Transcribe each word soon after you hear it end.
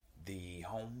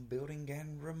Home Building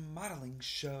and Remodeling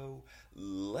Show.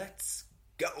 Let's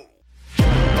go!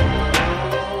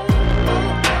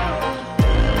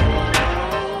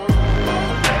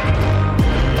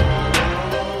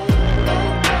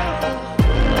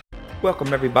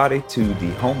 Welcome everybody to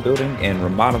the Home Building and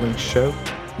Remodeling Show.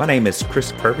 My name is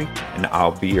Chris Kirby and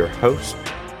I'll be your host.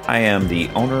 I am the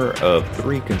owner of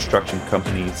 3 construction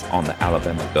companies on the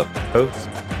Alabama Gulf Coast.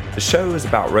 The show is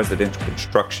about residential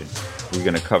construction. We're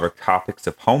going to cover topics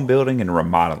of home building and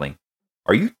remodeling.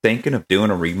 Are you thinking of doing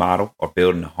a remodel or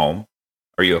building a home?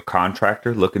 Are you a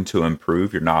contractor looking to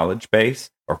improve your knowledge base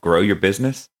or grow your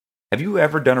business? Have you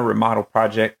ever done a remodel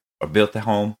project or built a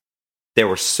home? There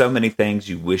were so many things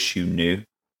you wish you knew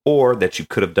or that you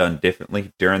could have done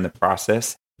differently during the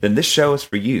process. Then this show is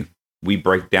for you. We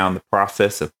break down the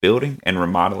process of building and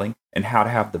remodeling and how to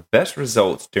have the best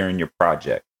results during your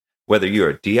project. Whether you're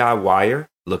a DIYer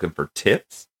looking for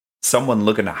tips, someone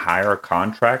looking to hire a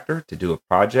contractor to do a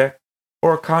project,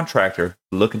 or a contractor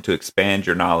looking to expand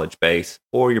your knowledge base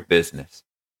or your business.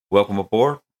 Welcome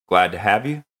aboard. Glad to have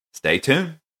you. Stay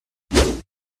tuned.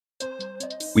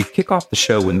 We kick off the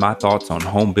show with my thoughts on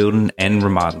home building and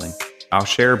remodeling. I'll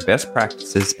share best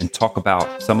practices and talk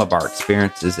about some of our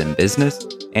experiences in business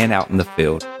and out in the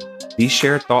field. These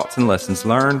shared thoughts and lessons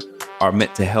learned are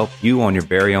meant to help you on your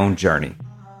very own journey.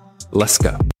 Let's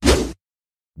go.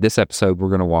 This episode, we're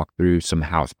going to walk through some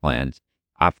house plans.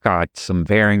 I've got some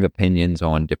varying opinions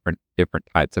on different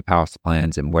types of house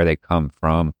plans and where they come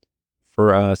from.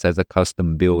 For us as a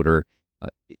custom builder,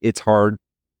 it's hard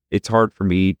for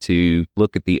me to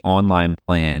look at the online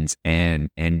plans and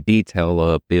detail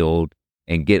a build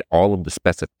and get all of the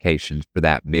specifications for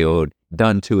that build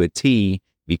done to a T,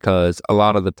 because a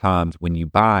lot of the times when you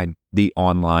buy the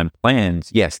online plans,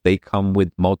 yes, they come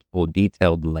with multiple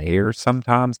detailed layers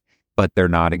sometimes, but they're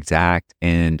not exact,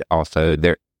 and also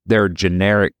they're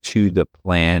generic to the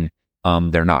plan.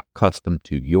 They're not custom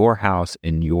to your house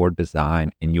and your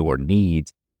design and your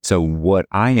needs. So what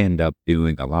I end up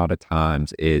doing a lot of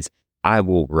times is I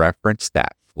will reference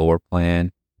that floor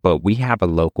plan, but we have a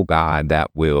local guy that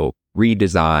will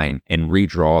redesign and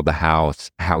redraw the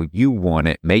house how you want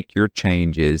it, make your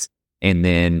changes, and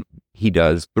then he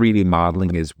does 3D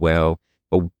modeling as well.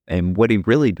 And what he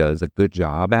really does a good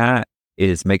job at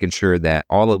is making sure that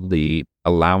all of the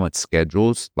allowance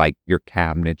schedules, like your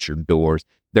cabinets, your doors,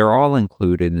 they're all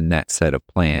included in that set of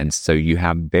plans. So you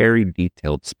have very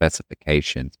detailed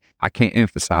specifications. I can't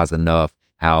emphasize enough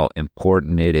how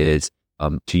important it is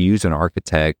to use an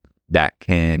architect that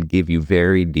can give you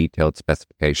very detailed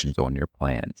specifications on your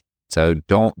plans. So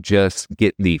don't just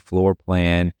get the floor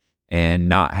plan and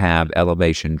not have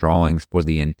elevation drawings for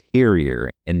the interior.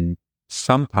 And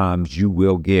sometimes you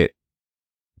will get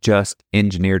just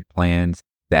engineered plans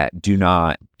that do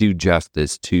not do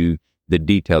justice to the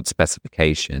detailed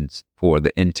specifications for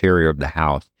the interior of the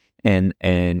house. And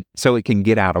so it can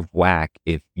get out of whack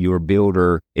if your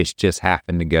builder is just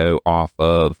having to go off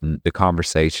of the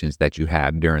conversations that you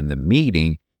have during the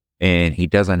meeting and he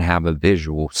doesn't have a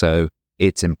visual. So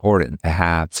it's important to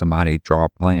have somebody draw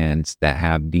plans that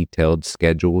have detailed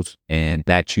schedules and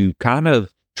that you kind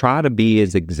of try to be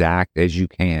as exact as you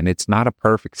can. It's not a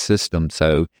perfect system.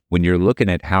 So when you're looking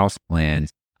at house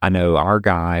plans, I know our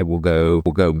guy will go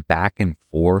back and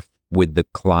forth with the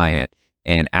client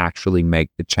and actually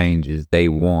make the changes they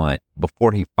want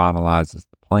before he finalizes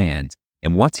the plans.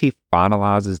 And once he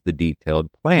finalizes the detailed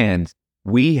plans,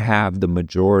 we have the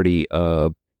majority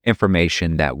of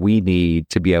information that we need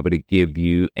to be able to give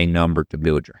you a number to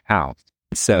build your house.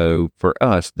 So for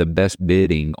us, the best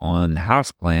bidding on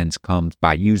house plans comes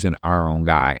by using our own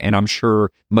guy. And I'm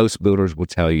sure most builders will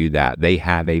tell you that they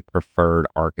have a preferred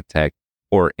architect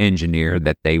or engineer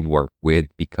that they work with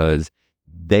because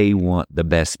they want the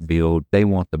best build, they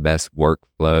want the best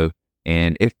workflow.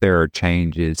 And if there are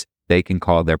changes, they can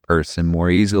call their person more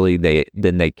easily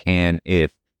than they can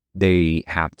if they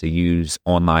have to use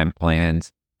online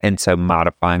plans. And so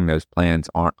modifying those plans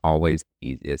aren't always the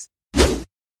easiest.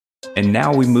 And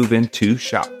now we move into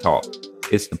Shop Talk.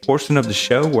 It's the portion of the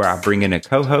show where I bring in a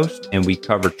co-host and we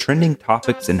cover trending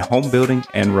topics in home building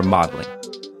and remodeling.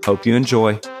 Hope you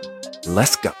enjoy.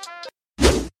 Let's go.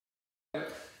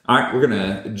 All right, we're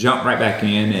going to jump right back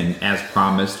in. And as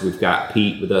promised, we've got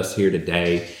Pete with us here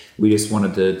today. We just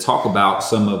wanted to talk about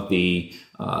some of the,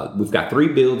 we've got 3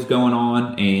 builds going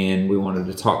on, and we wanted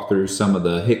to talk through some of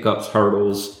the hiccups,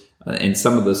 hurdles, and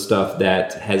some of the stuff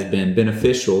that has been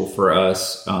beneficial for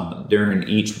us during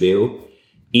each build.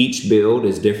 Each build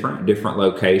is different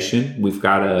location. We've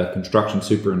got a construction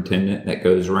superintendent that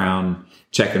goes around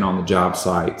checking on the job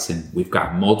sites, and we've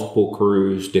got multiple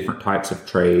crews, different types of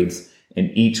trades. in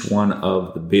each one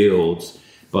of the builds.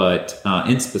 But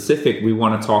in specific, we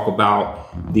want to talk about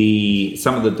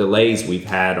some of the delays we've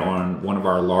had on one of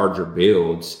our larger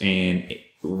builds and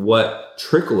what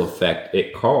trickle effect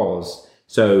it caused.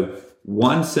 So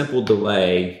one simple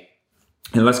delay,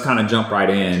 and let's kind of jump right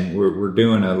in. We're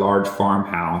doing a large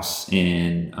farmhouse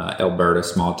in Alberta,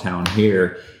 small town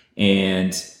here,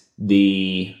 and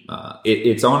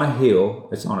it's on a hill.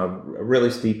 It's on a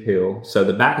really steep hill. So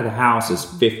the back of the house is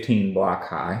 15 block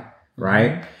high,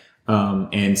 right? Mm-hmm.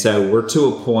 And so we're to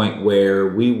a point where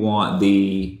we want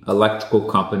the electrical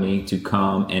company to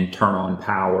come and turn on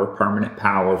power, permanent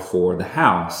power for the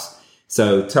house.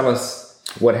 So tell us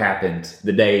what happened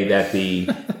the day that the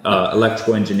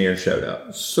electrical engineer showed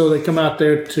up. So they come out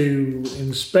there to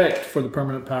inspect for the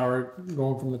permanent power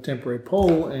going from the temporary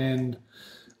pole, and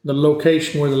the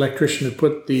location where the electrician had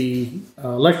put the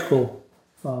electrical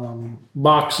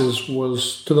boxes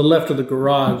was to the left of the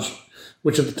garage,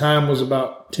 which at the time was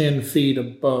about 10 feet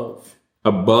above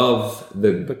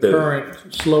the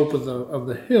current slope of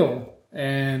the hill.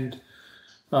 And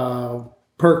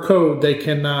per code, they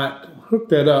cannot hook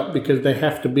that up because they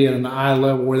have to be at an eye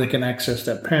level where they can access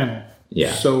that panel.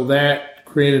 Yeah. So that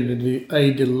created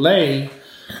a delay.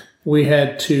 We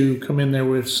had to come in there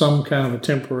with some kind of a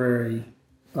temporary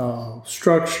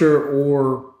structure,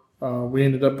 or we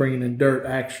ended up bringing in dirt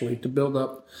actually to build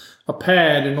up a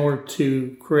pad in order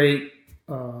to create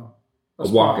a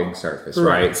walking surface,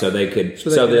 right? So they could,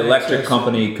 so the electric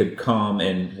company could come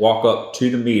and walk up to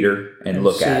the meter and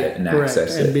look at it and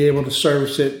access it, and be able to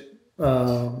service it,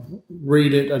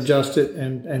 read it, adjust it,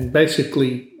 and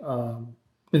basically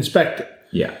inspect it.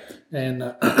 Yeah.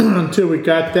 And until we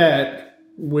got that,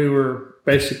 we were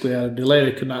basically at a delay.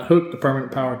 They could not hook the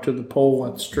permanent power to the pole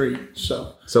at the street.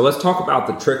 So let's talk about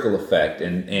the trickle effect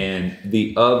and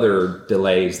the other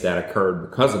delays that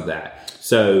occurred because of that.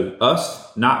 So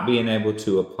us not being able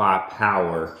to apply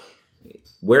power,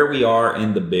 where we are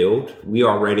in the build, we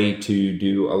are ready to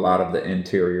do a lot of the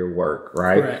interior work,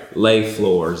 right? Correct. Lay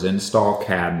floors, install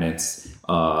cabinets,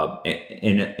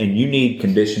 and you need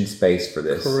conditioned space for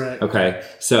this. Correct. Okay.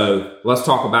 So let's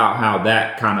talk about how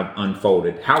that kind of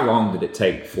unfolded. How long did it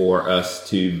take for us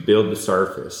to build the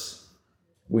surface?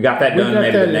 We got that done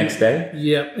maybe the next day?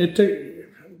 Yeah. It took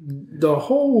the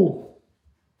whole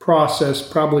process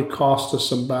probably cost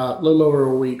us about a little over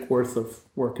a week worth of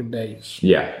working days.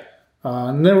 Yeah.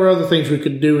 And there were other things we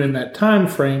could do in that time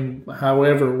frame.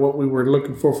 However, what we were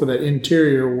looking for that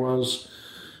interior was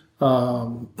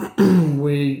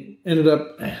we ended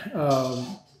up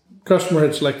customer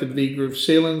had selected V-Groove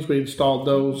ceilings. We installed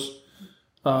those.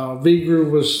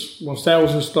 V-Groove once that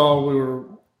was installed, we were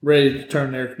ready to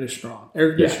turn the air conditioner on.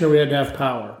 Air conditioner, we had to have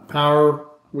power. Power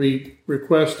we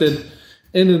requested.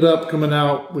 Ended up coming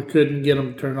out, we couldn't get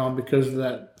them to turn on because of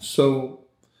that. So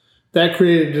that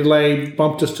created a delay,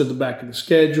 bumped us to the back of the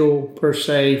schedule, per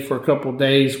se, for a couple of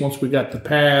days once we got the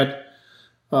pad.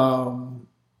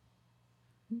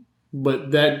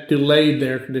 But that delayed the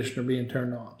air conditioner being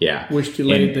turned on. Yeah. Which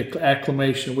delayed the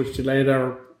acclimation, which delayed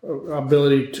our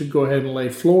ability to go ahead and lay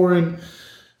flooring,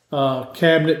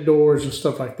 cabinet doors, and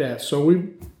stuff like that. So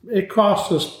it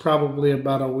cost us probably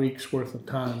about a week's worth of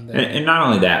time there. And not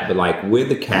only that, but like with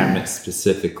the cabinets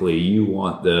specifically, you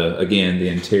want the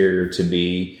interior to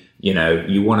be,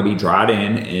 you want to be dried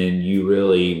in, and you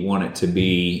really want it to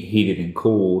be heated and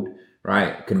cooled,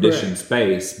 right? Conditioned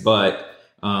space. But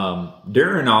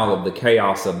during all of the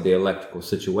chaos of the electrical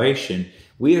situation,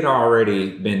 we had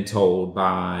already been told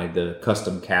by the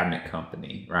custom cabinet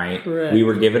company, right? Correct. We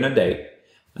were given a date.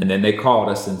 And then they called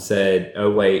us and said, oh,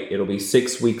 wait, it'll be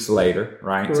 6 weeks later,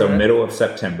 right? Correct. So middle of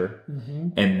September. Mm-hmm.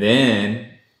 And then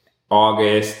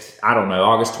August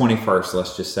 21st,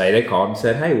 let's just say, they called and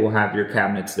said, hey, we'll have your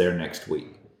cabinets there next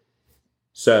week.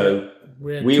 So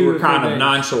we were kind of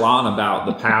nonchalant about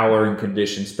the power and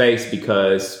conditioned space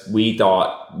because we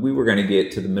thought we were going to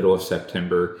get to the middle of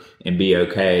September and be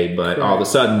okay. But all of a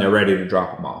sudden, they're ready to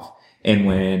drop them off. And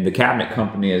when the cabinet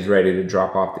company is ready to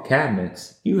drop off the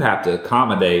cabinets, you have to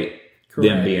accommodate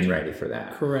them being ready for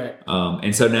that. Correct.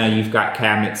 And so now you've got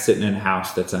cabinets sitting in a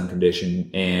house that's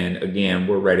unconditioned. And again,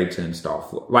 we're ready to install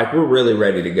floor. Like, we're really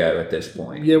ready to go at this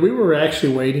point. Yeah, we were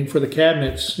actually waiting for the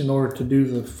cabinets in order to do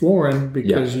the flooring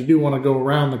because you do want to go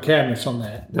around the cabinets on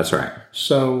that. That's right.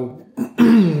 So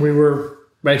we were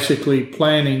basically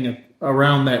planning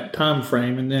around that time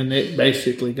frame, and then it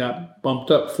basically got bumped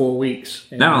up 4 weeks.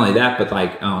 Not only that, but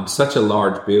like on such a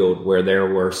large build where there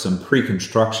were some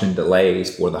pre-construction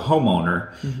delays for the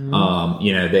homeowner,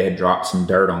 they had dropped some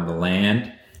dirt on the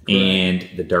land, and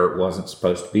the dirt wasn't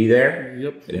supposed to be there.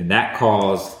 Yep. And that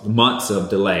caused months of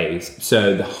delays.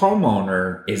 So the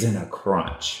homeowner is in a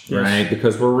crunch, right?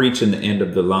 Because we're reaching the end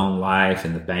of the loan life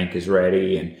and the bank is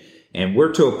ready. And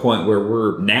we're to a point where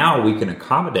we can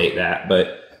accommodate that.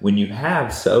 But when you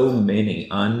have so many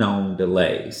unknown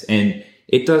delays, and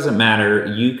it doesn't matter,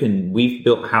 we've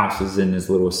built houses in as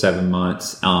little as 7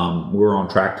 months. We're on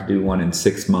track to do one in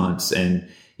 6 months. And,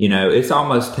 it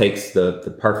almost takes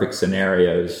the perfect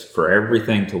scenarios for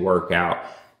everything to work out.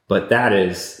 But that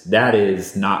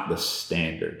is not the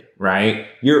standard, right?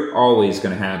 You're always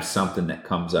going to have something that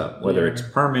comes up, whether it's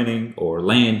permitting or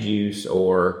land use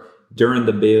or during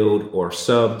the build or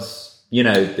subs,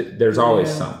 there's always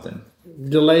something.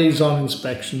 Delays on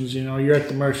inspections, you're at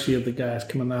the mercy of the guys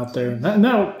coming out there. And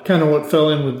that kind of what fell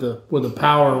in with the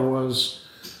power was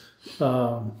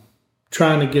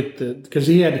trying to get because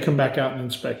he had to come back out and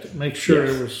inspect it, make sure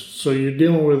it was, so you're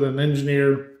dealing with an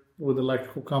engineer with an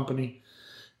electrical company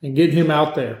and getting him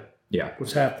out there. Yeah,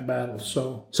 was half the battle.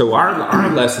 So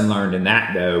our lesson learned in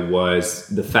that though was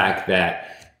the fact that,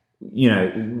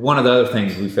 one of the other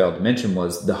things we failed to mention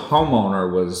was the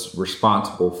homeowner was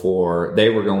responsible they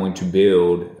were going to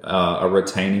build a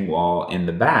retaining wall in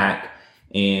the back,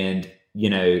 and,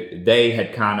 they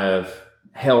had kind of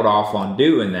held off on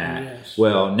doing that. Yes.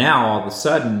 Well, now all of a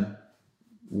sudden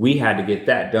we had to get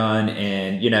that done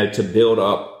and, to build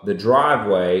up the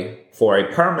driveway for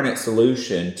a permanent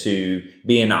solution to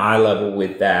be in eye level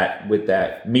with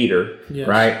that meter,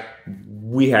 right?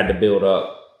 We had to build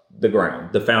up the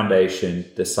ground, the foundation,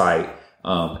 the site,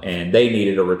 and they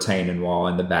needed a retaining wall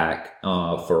in the back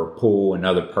for a pool and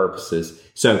other purposes.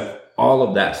 So all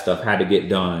of that stuff had to get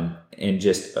done in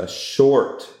just a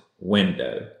short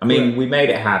window. I mean, we made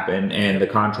it happen, and the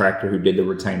contractor who did the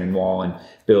retaining wall and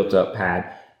built up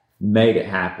pad made it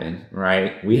happen,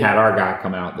 right? We had our guy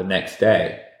come out the next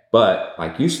day. But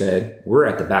like you said, we're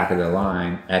at the back of the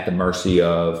line at the mercy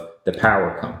of the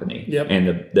power company and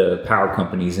the power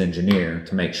company's engineer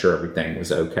to make sure everything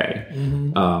was okay.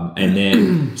 Mm-hmm. And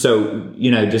then, so,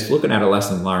 just looking at a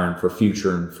lesson learned for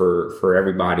future and for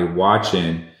everybody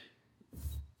watching,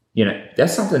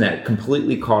 that's something that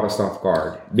completely caught us off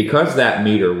guard because that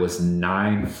meter was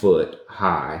 9 foot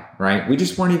high, right? We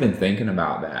just weren't even thinking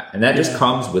about that. And that just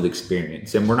comes with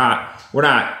experience. And we're not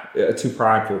too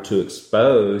prideful to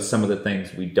expose some of the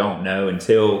things we don't know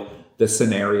until the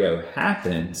scenario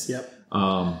happens. Yep.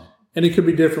 And it could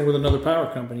be different with another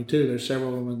power company too. There's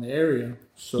several of them in the area.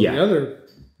 So the other,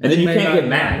 and then you can't get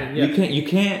mad. You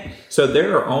can't. So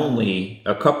there are only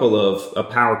a couple of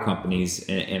power companies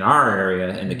in our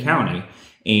area in the county,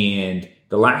 and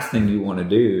the last thing you want to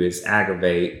do is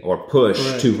aggravate or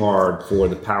push too hard for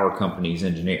the power company's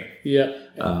engineer. Yeah.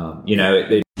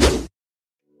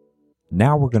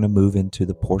 Now we're going to move into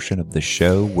the portion of the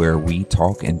show where we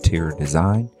talk interior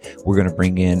design. We're going to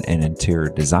bring in an interior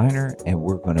designer and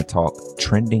we're going to talk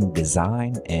trending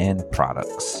design and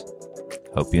products.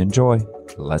 Hope you enjoy.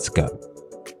 Let's go.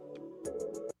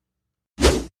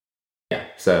 Yeah.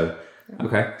 So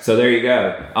there you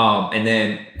go. And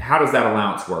then how does that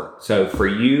allowance work? So for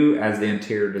you as the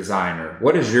interior designer,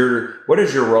 what is your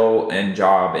role and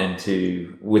job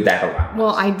with that allowance?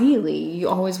 Well, ideally, you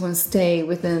always want to stay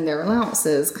within their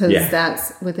allowances because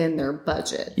that's within their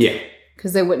budget. Yeah.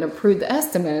 Because they wouldn't approve the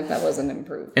estimate if that wasn't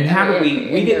improved. And how do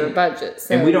we their budget?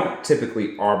 So. And we don't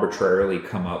typically arbitrarily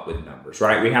come up with numbers,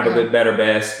 right? We have a good, better,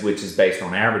 best, which is based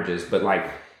on averages, but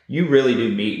you really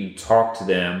do meet and talk to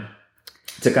them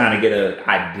to kind of get an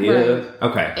idea. Right.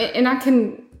 Okay.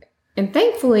 And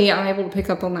thankfully I'm able to pick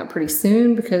up on that pretty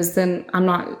soon because then I'm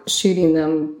not shooting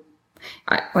them.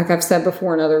 Like I've said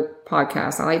before in other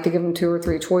podcasts, I like to give them 2 or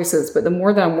 3 choices, but the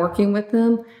more that I'm working with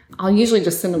them, I'll usually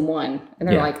just send them one and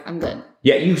they're like, I'm good.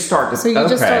 Yeah. You start to, so you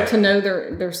just start to know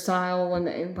their style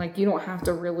and you don't have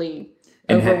to really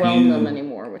overwhelm them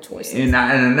anymore with choices. And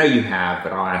I know you have,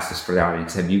 but I'll ask this for the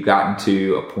audience. Have you gotten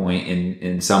to a point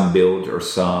in some builds or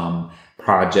some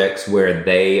projects where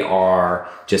they are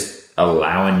just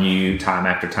allowing you time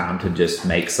after time to just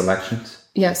make selections?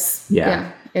 Yes.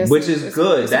 Yeah. Which is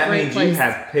good. That means you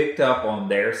have picked up on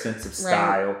their sense of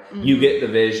style. Right. Mm-hmm. You get the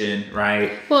vision,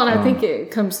 right? Well, and I think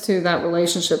it comes to that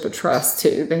relationship of trust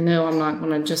too. They know I'm not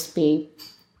going to just be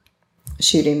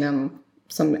shooting them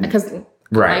because I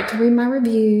like to read my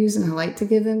reviews and I like to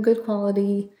give them good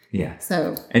quality. Yeah.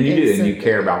 So and you do, and you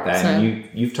care about that. And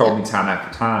you've told me time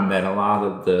after time that a lot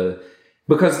of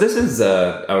because this is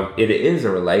it is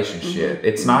a relationship. Mm-hmm.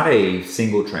 It's not a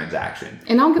single transaction.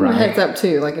 And I'll give them a heads up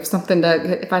too. Like if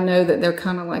I know that they're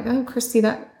kind of like, oh, Christy,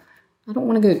 I don't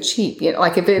want to go cheap.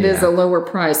 Like if it is a lower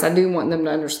price, I do want them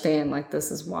to understand like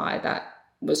this is why that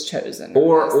was chosen.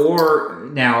 Or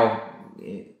now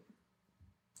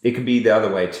it could be the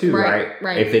other way too,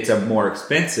 right? If it's a more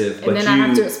expensive, and then I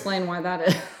have to explain why that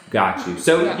is. Got you.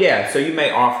 So so you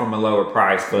may offer them a lower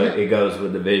price, but it goes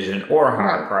with the vision, or a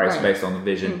higher price based on the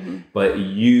vision, but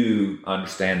you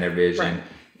understand their vision.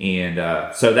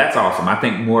 And so that's awesome. I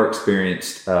think more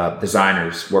experienced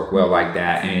designers work well like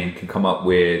that and can come up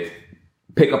with,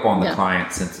 pick up on the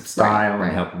client's sense of style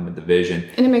and help them with the vision.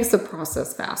 And it makes the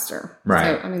process faster.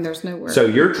 Right. So, I mean, there's no work. So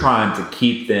you're trying to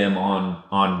keep them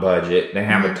on budget. They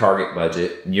have a target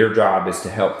budget. And your job is to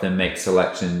help them make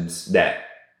selections that.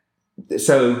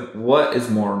 So what is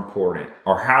more important,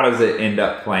 or how does it end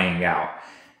up playing out?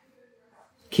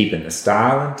 Keeping the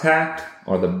style intact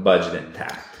or the budget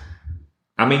intact?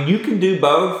 I mean, you can do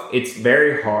both. It's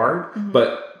very hard,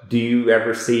 but do you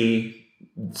ever see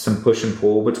some push and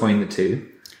pull between the two?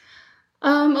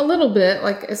 A little bit,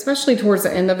 like especially towards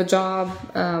the end of a job,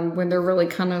 when they're really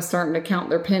kind of starting to count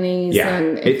their pennies. Yeah,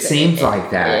 and it seems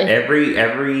like that. Every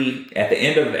at the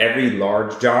end of every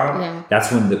large job,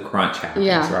 that's when the crunch happens,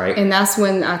 right? And that's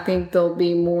when I think they'll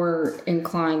be more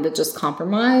inclined to just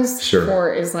compromise. Sure.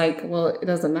 Or is like, well, it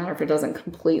doesn't matter if it doesn't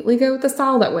completely go with the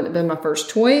style. That wouldn't have been my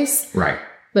first choice, right?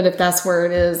 But if that's where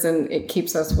it is, and it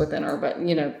keeps us within our,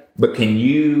 But can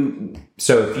you,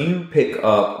 so if you pick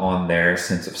up on their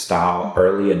sense of style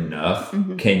early enough,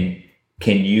 can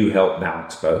you help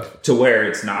balance both to where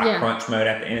it's not crunch mode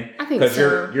at the end? I think because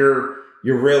so. you're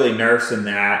really nursing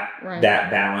that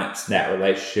balance, that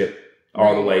relationship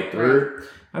all the way through.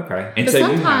 Right. Okay. And but so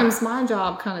sometimes my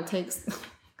job kind of takes,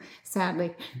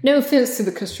 sadly, no offense to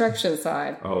the construction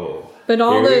side. Oh. But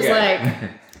all those like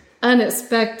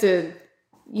unexpected,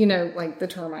 like the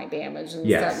termite damage and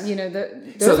stuff,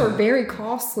 those are very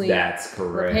costly. That's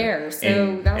correct. Repairs. So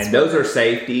and those are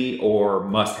safety or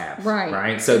must-haves,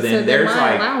 right? So then there's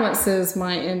my allowances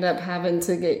might end up having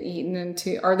to get eaten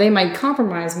into, or they might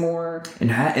compromise more.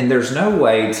 And there's no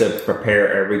way to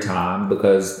prepare every time,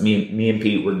 because me and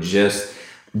Pete were just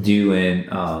doing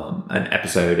an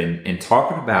episode and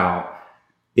talking about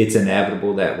it's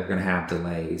inevitable that we're going to have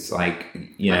delays. Like,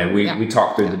 we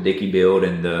talked through the Dickey build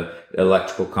and the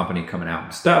electrical company coming out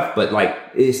and stuff, but like,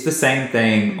 it's the same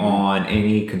thing on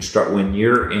any when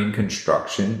you're in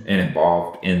construction and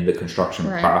involved in the construction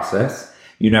process,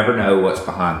 you never know what's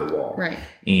behind the wall. Right.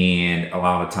 And a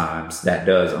lot of times that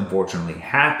does unfortunately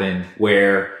happen,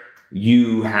 where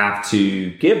you have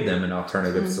to give them an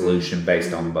alternative solution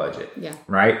based on budget. Yeah.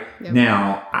 Right. Yep.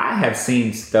 Now, I have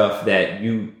seen stuff that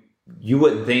you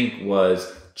wouldn't think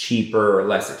was cheaper or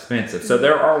less expensive. So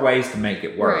there are ways to make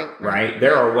it work, right?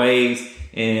 There are ways,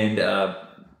 and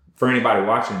for anybody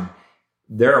watching,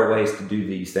 there are ways to do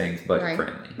these things budget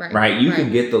friendly, right? You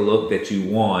can get the look that you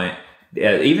want.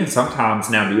 Even sometimes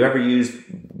now, do you ever use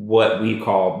what we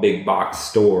call big box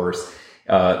stores,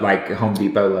 like Home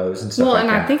Depot, Lowe's, and stuff like that?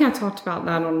 Well, and I think I talked about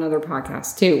that on another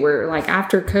podcast too, where like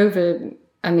after COVID,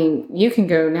 I mean, you can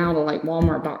go now to like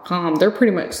Walmart.com. They're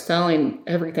pretty much selling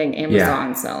everything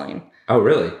Amazon's selling. Oh,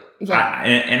 really? Yeah.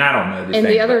 And I don't know this. And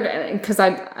the other, because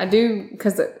I do,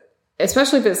 because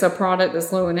especially if it's a product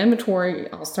that's low in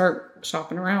inventory, I'll start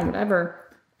shopping around, whatever.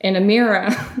 And a mirror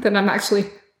that I'm actually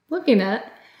looking at,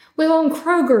 we on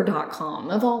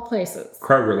Kroger.com, of all places.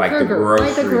 Kroger, like the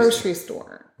grocery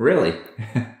store. Really?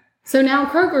 So now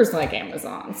Kroger's like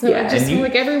Amazon. So I just feel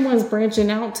like everyone's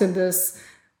branching out to this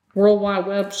World Wide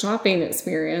Web shopping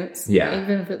experience. Yeah.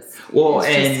 Even if it's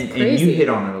and you hit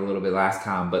on it a little bit last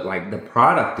time, but like the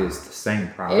product is the same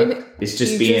product. It's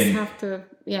just you just have to,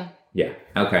 Yeah.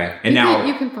 Okay. And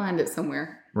you can find it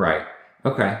somewhere. Right.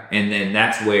 Okay. And then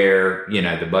that's where,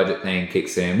 the budget thing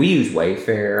kicks in. We use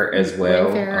Wayfair as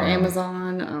well. Wayfair,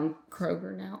 Amazon,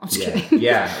 Kroger now. I'm just kidding.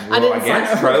 Yeah. Well, I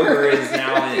guess Kroger is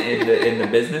now in the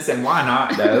business, and why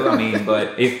not though? I mean,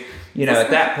 but if at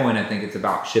that point, I think it's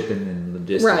about shipping and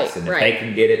logistics. And if they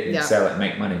can get it and sell it and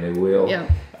make money, they will. Yeah.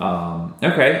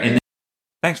 Okay. And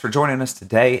thanks for joining us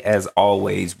today. As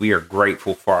always, we are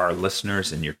grateful for our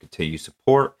listeners and your continued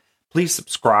support. Please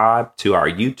subscribe to our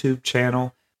YouTube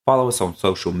channel. Follow us on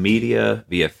social media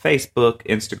via Facebook,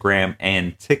 Instagram,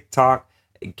 and TikTok.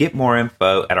 Get more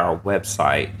info at our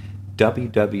website,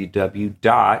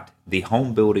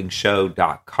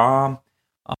 www.thehomebuildingshow.com.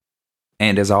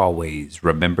 And as always,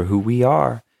 remember who we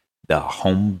are, the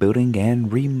Home Building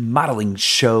and Remodeling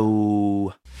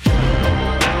Show.